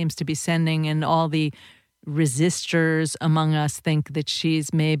she seems to be sending, and all the resistors among us think that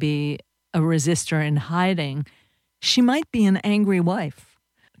she's maybe a resistor in hiding. She might be an angry wife.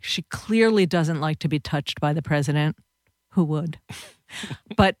 She clearly doesn't like to be touched by the president. Who would?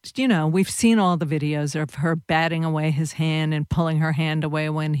 But, we've seen all the videos of her batting away his hand and pulling her hand away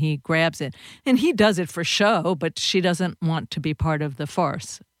when he grabs it. And he does it for show, but she doesn't want to be part of the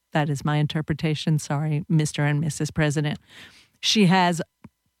farce. That is my interpretation. Sorry, Mr. and Mrs. President. She has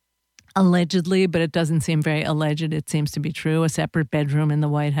allegedly, but it doesn't seem very alleged, it seems to be true, a separate bedroom in the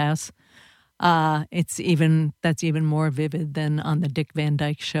White House. That's even more vivid than on the Dick Van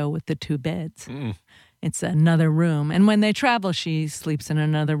Dyke Show with the 2 beds. It's another room. And when they travel, she sleeps in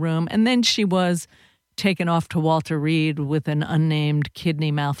another room. And then she was taken off to Walter Reed with an unnamed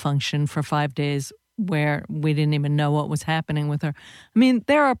kidney malfunction for 5 days, where we didn't even know what was happening with her. I mean,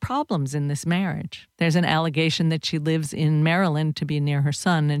 there are problems in this marriage. There's an allegation that she lives in Maryland to be near her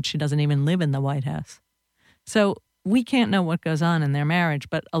son, and she doesn't even live in the White House. So we can't know what goes on in their marriage,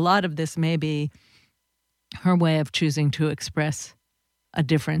 but a lot of this may be her way of choosing to express a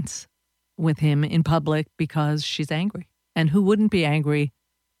difference with him in public because she's angry. And who wouldn't be angry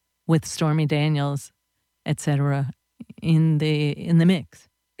with Stormy Daniels, et cetera, in the mix?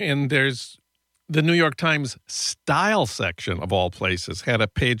 And there's the New York Times style section, of all places, had a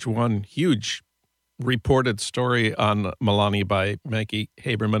page 1 huge reported story on Melania by Maggie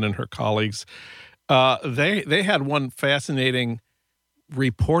Haberman and her colleagues. They had one fascinating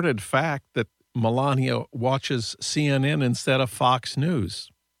reported fact that Melania watches CNN instead of Fox News.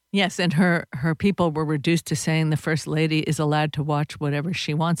 Yes, and her people were reduced to saying the First Lady is allowed to watch whatever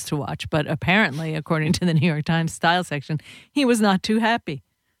she wants to watch. But apparently, according to the New York Times style section, he was not too happy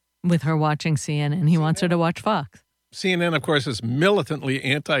with her watching CNN. He wants her to watch Fox. CNN, of course, is militantly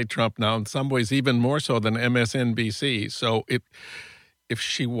anti-Trump now, in some ways even more so than MSNBC. So if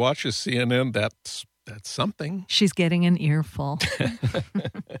she watches CNN, that's something. She's getting an earful.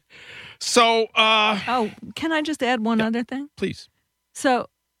 So, can I just add one other thing? Please. So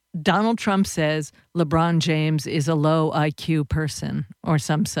Donald Trump says LeBron James is a low IQ person or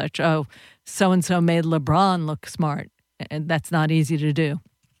some such. Oh, so-and-so made LeBron look smart. And that's not easy to do.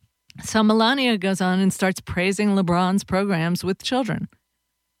 So Melania goes on and starts praising LeBron's programs with children.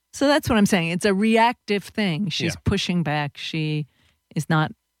 So that's what I'm saying. It's a reactive thing. She's pushing back. She is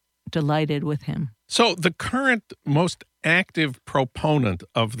not delighted with him. So the current most active proponent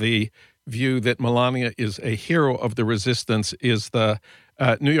of the view that Melania is a hero of the resistance is the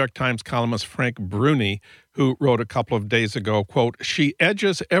New York Times columnist Frank Bruni, who wrote a couple of days ago, quote, "She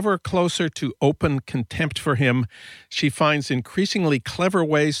edges ever closer to open contempt for him. She finds increasingly clever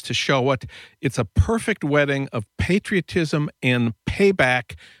ways to show it. It's a perfect wedding of patriotism and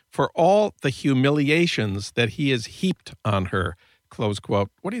payback for all the humiliations that he has heaped on her," close quote.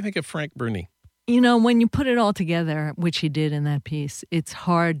 What do you think of Frank Bruni? When you put it all together, which he did in that piece, it's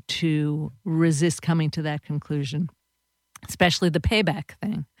hard to resist coming to that conclusion, especially the payback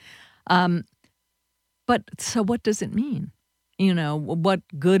thing. But so what does it mean? What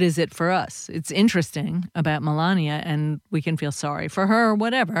good is it for us? It's interesting about Melania, and we can feel sorry for her or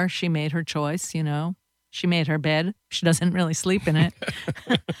whatever. She made her choice, She made her bed. She doesn't really sleep in it.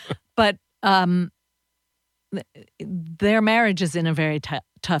 But their marriage is in a very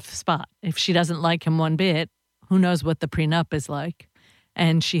tough spot. If she doesn't like him one bit, who knows what the prenup is like?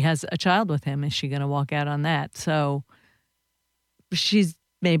 And she has a child with him. Is she going to walk out on that? So she's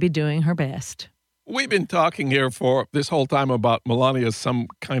maybe doing her best. We've been talking here for this whole time about Melania as some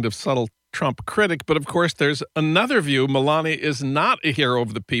kind of subtle Trump critic, but of course there's another view. Melania is not a hero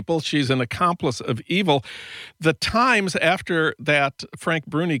of the people. She's an accomplice of evil. The Times, after that Frank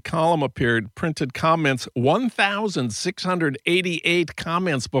Bruni column appeared, printed comments, 1,688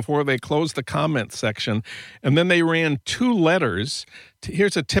 comments before they closed the comment section. And then they ran 2 letters.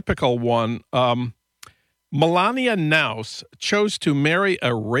 Here's a typical one. Melania Knauss chose to marry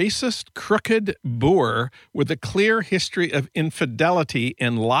a racist, crooked boor with a clear history of infidelity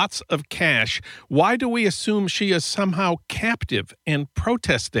and lots of cash. Why do we assume she is somehow captive and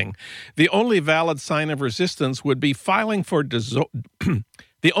protesting? The only valid sign of resistance would be filing for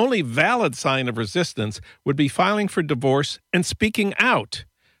The only valid sign of resistance would be filing for divorce and speaking out.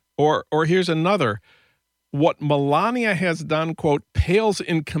 Or here's another. What Melania has done, quote, pales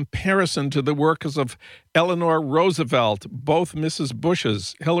in comparison to the works of Eleanor Roosevelt, both Mrs.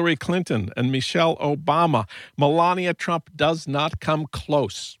 Bushes, Hillary Clinton, and Michelle Obama. Melania Trump does not come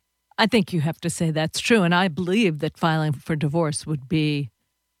close. I think you have to say that's true. And I believe that filing for divorce would be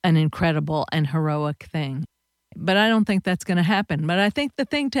an incredible and heroic thing. But I don't think that's going to happen. But I think the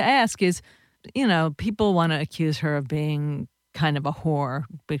thing to ask is, people want to accuse her of being kind of a whore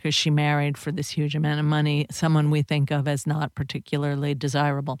because she married for this huge amount of money, someone we think of as not particularly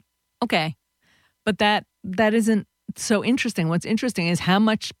desirable. Okay. But that isn't so interesting. What's interesting is how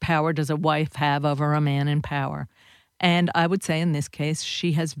much power does a wife have over a man in power? And I would say in this case,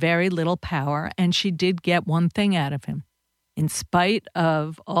 she has very little power, and she did get one thing out of him. In spite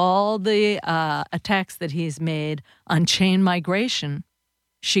of all the attacks that he's made on chain migration,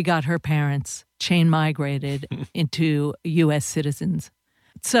 she got her parents chain migrated into U.S. citizens.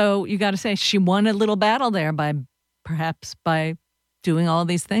 So you got to say she won a little battle there by doing all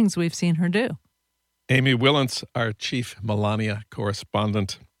these things we've seen her do. Amy Willence, our chief Melania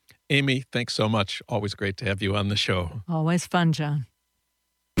correspondent. Amy, thanks so much. Always great to have you on the show. Always fun, John.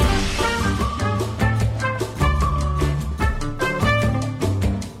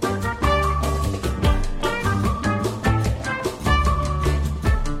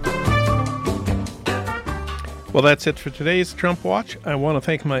 Well, that's it for today's Trump Watch. I want to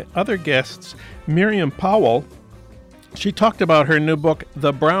thank my other guests, Miriam Powell. She talked about her new book,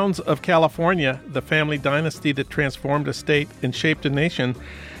 The Browns of California, the family dynasty that transformed a state and shaped a nation.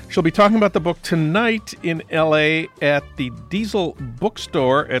 She'll be talking about the book tonight in L.A. at the Diesel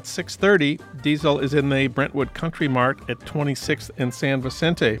Bookstore at 6:30. Diesel is in the Brentwood Country Mart at 26th and San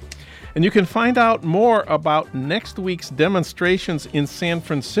Vicente. And you can find out more about next week's demonstrations in San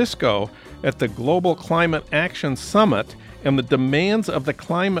Francisco at the Global Climate Action Summit and the demands of the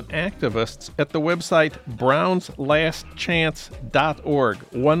climate activists at the website brownslastchance.org.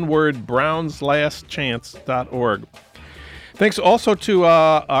 One word, brownslastchance.org. Thanks also to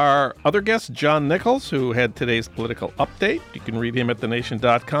our other guest, John Nichols, who had today's political update. You can read him at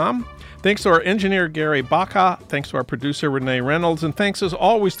thenation.com. Thanks to our engineer, Gary Baca. Thanks to our producer, Renee Reynolds. And thanks, as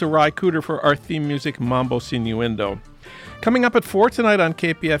always, to Ry Cooter for our theme music, Mambo Sinuendo. Coming up at 4 tonight on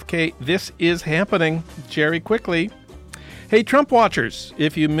KPFK, This Is Happening, Jerry Quickly. Hey, Trump Watchers,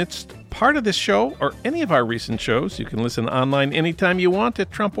 if you missed part of this show or any of our recent shows, you can listen online anytime you want at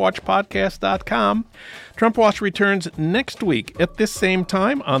TrumpWatchPodcast.com. Trump Watch returns next week at this same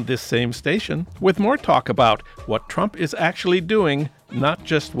time on this same station with more talk about what Trump is actually doing, not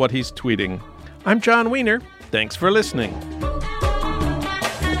just what he's tweeting. I'm John Wiener. Thanks for listening.